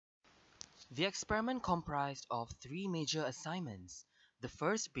The experiment comprised of three major assignments, the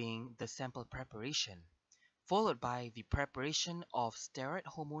first being the sample preparation, followed by the preparation of steroid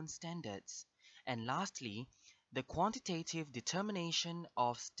hormone standards, and lastly, the quantitative determination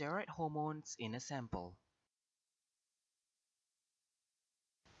of steroid hormones in a sample.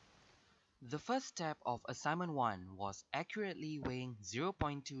 The first step of assignment 1 was accurately weighing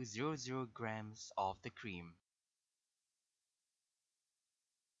 0.200 grams of the cream.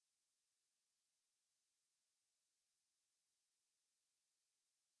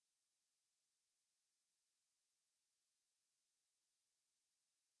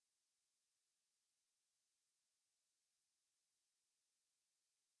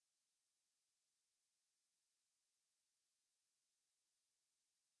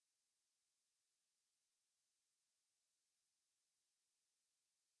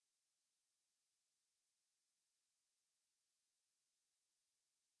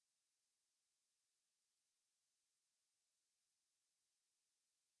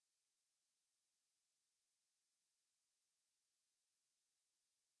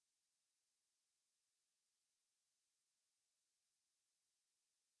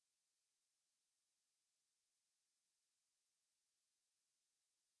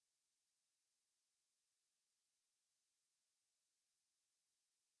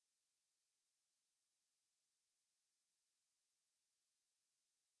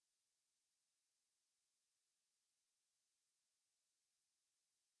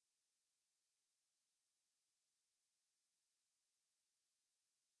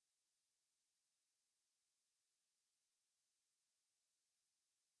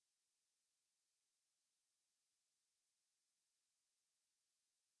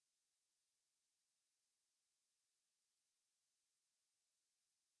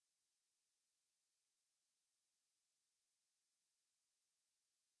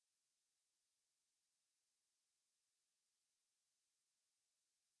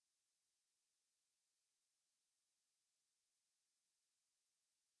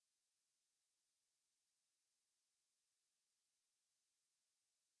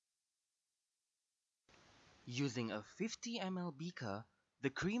 Using a 50 ml beaker,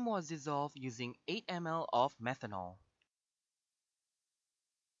 the cream was dissolved using 8 ml of methanol.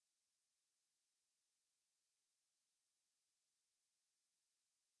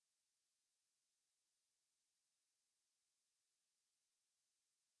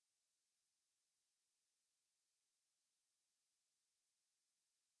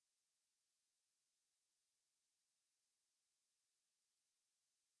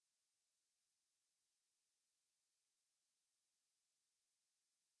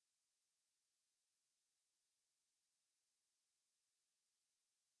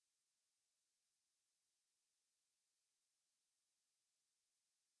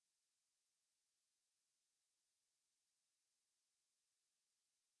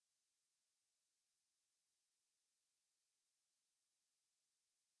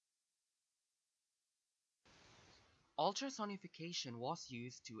 Ultrasonification was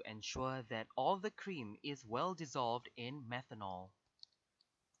used to ensure that all the cream is well dissolved in methanol.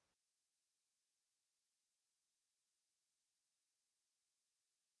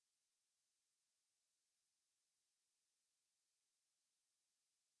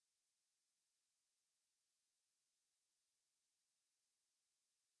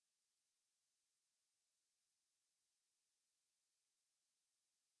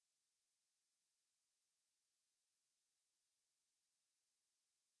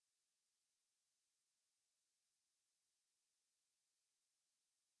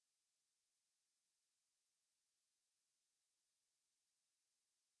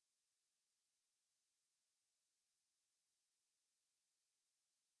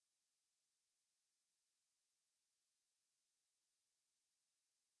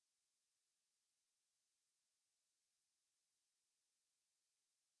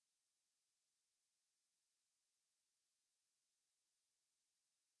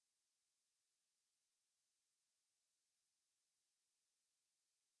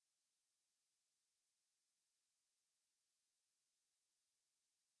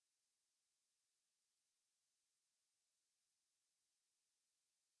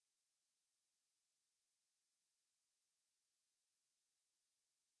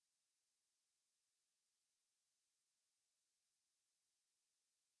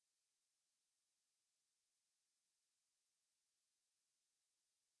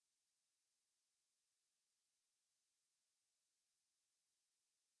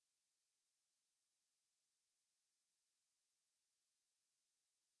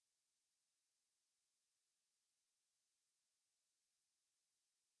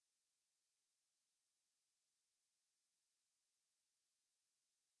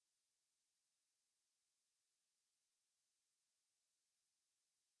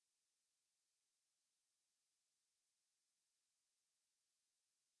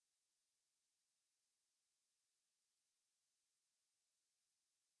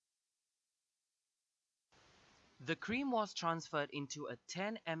 The cream was transferred into a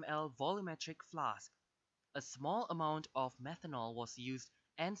 10 ml volumetric flask. A small amount of methanol was used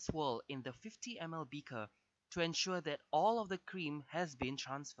and swirled in the 50 ml beaker to ensure that all of the cream has been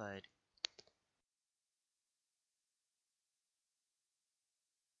transferred.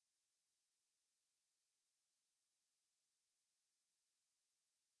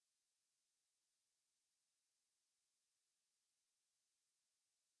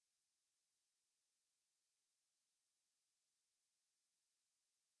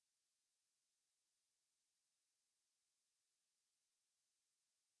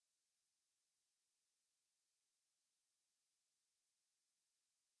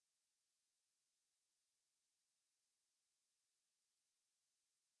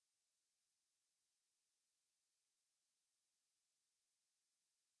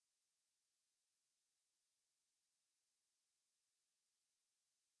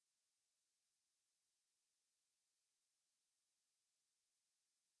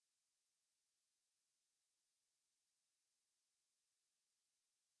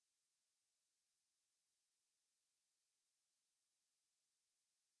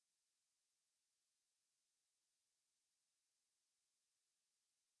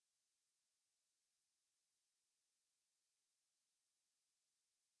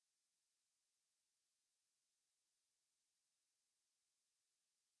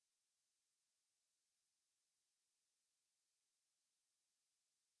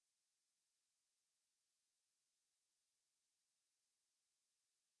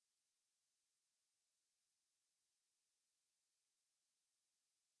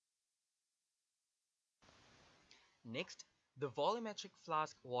 Next, the volumetric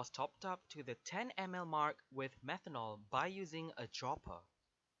flask was topped up to the 10 ml mark with methanol by using a dropper.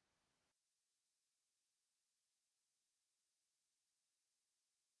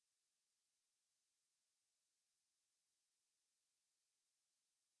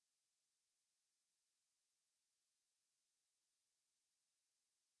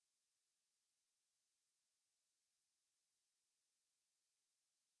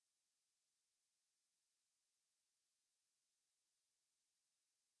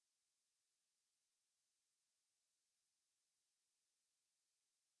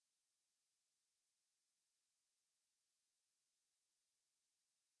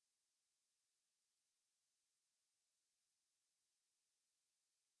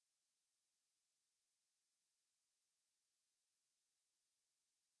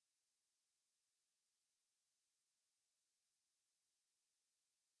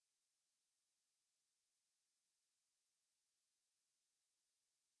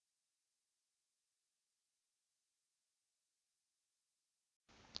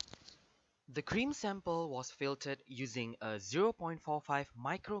 The cream sample was filtered using a 0.45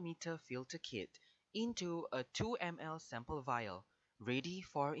 micrometer filter kit into a 2 ml sample vial, ready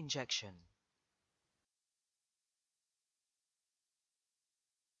for injection.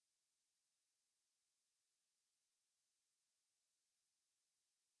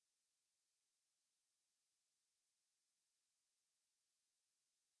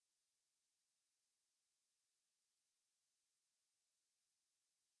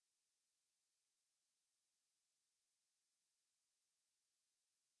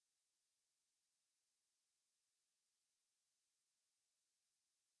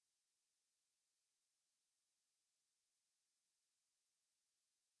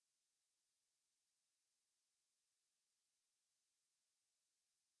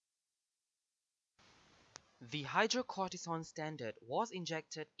 The hydrocortisone standard was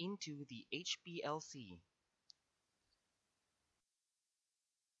injected into the HPLC.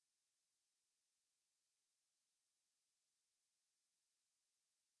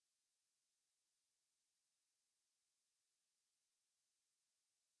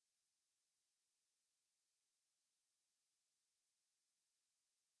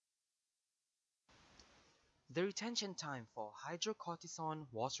 The retention time for hydrocortisone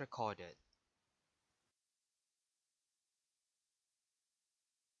was recorded.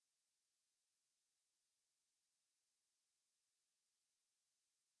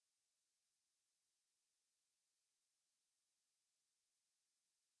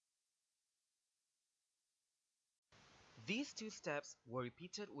 These two steps were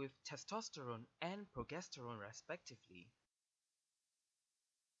repeated with testosterone and progesterone respectively.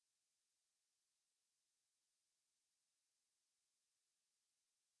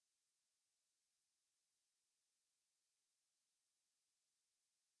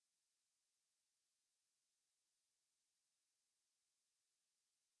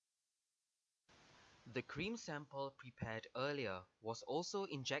 The cream sample prepared earlier was also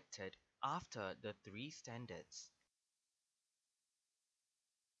injected after the three standards.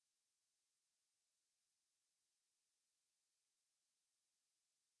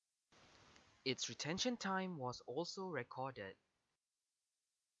 Its retention time was also recorded.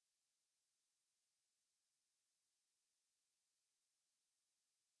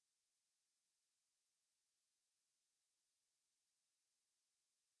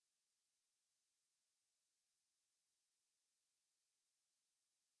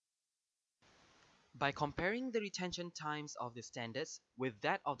 By comparing the retention times of the standards with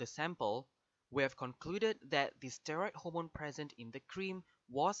that of the sample, we have concluded that the steroid hormone present in the cream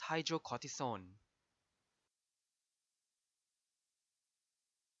was hydrocortisone.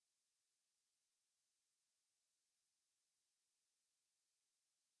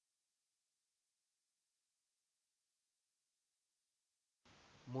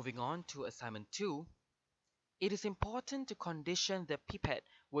 Moving on to assignment 2, it is important to condition the pipette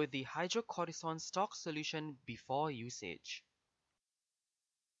with the hydrocortisone stock solution before usage.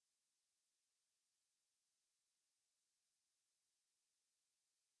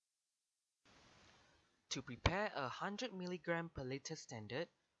 To prepare a 100 mg per liter standard,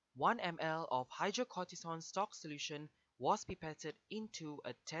 1 ml of hydrocortisone stock solution was pipetted into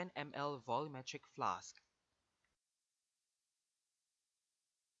a 10 ml volumetric flask.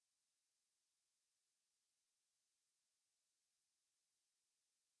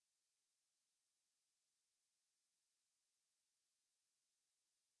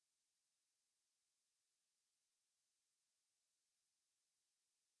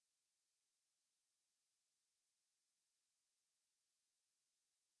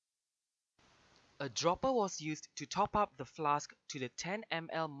 A dropper was used to top up the flask to the 10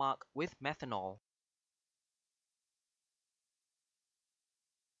 ml mark with methanol.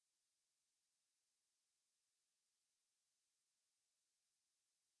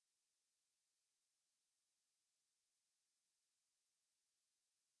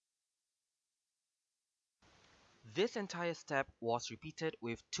 This entire step was repeated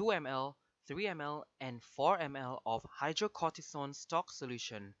with 2 ml, 3 ml, and 4 ml of hydrocortisone stock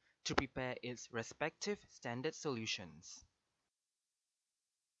solution to prepare its respective standard solutions.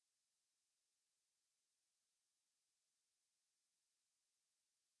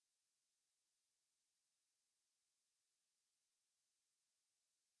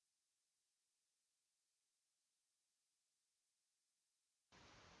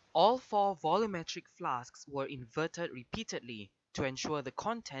 All 4 volumetric flasks were inverted repeatedly to ensure the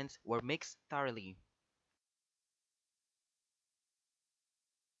contents were mixed thoroughly.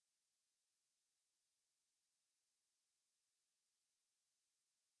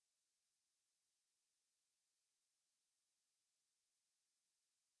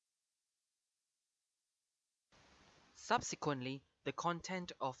 Subsequently, the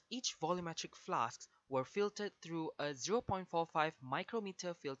content of each volumetric flask were filtered through a 0.45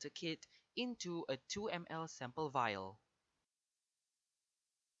 micrometer filter kit into a 2 ml sample vial.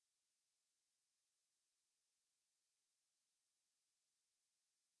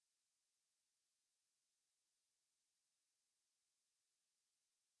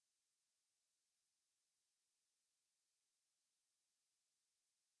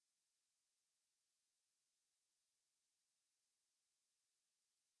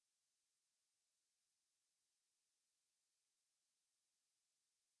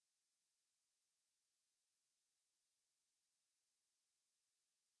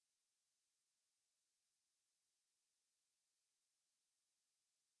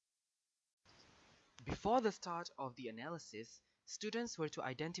 Before the start of the analysis, students were to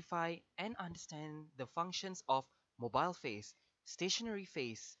identify and understand the functions of mobile phase, stationary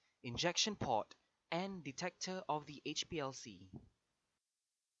phase, injection port, and detector of the HPLC.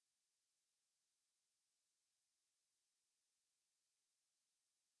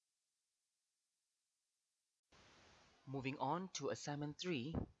 Moving on to assignment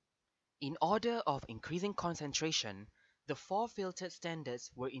 3, in order of increasing concentration, the 4 filtered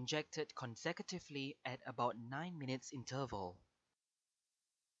standards were injected consecutively at about 9 minutes interval.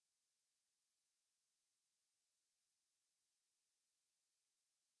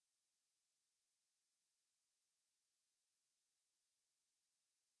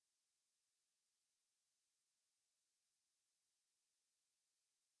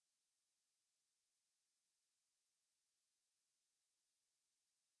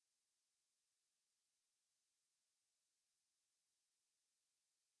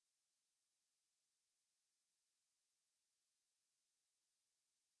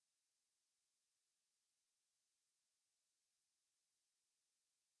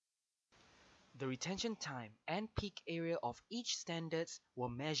 The retention time and peak area of each standards were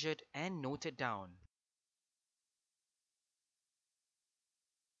measured and noted down.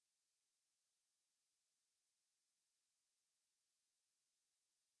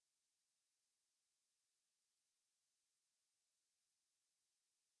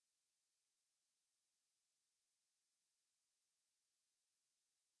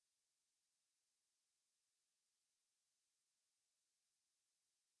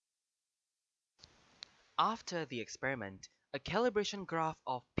 After the experiment, a calibration graph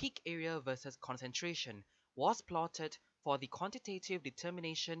of peak area versus concentration was plotted for the quantitative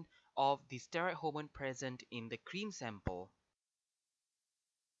determination of the steroid hormone present in the cream sample.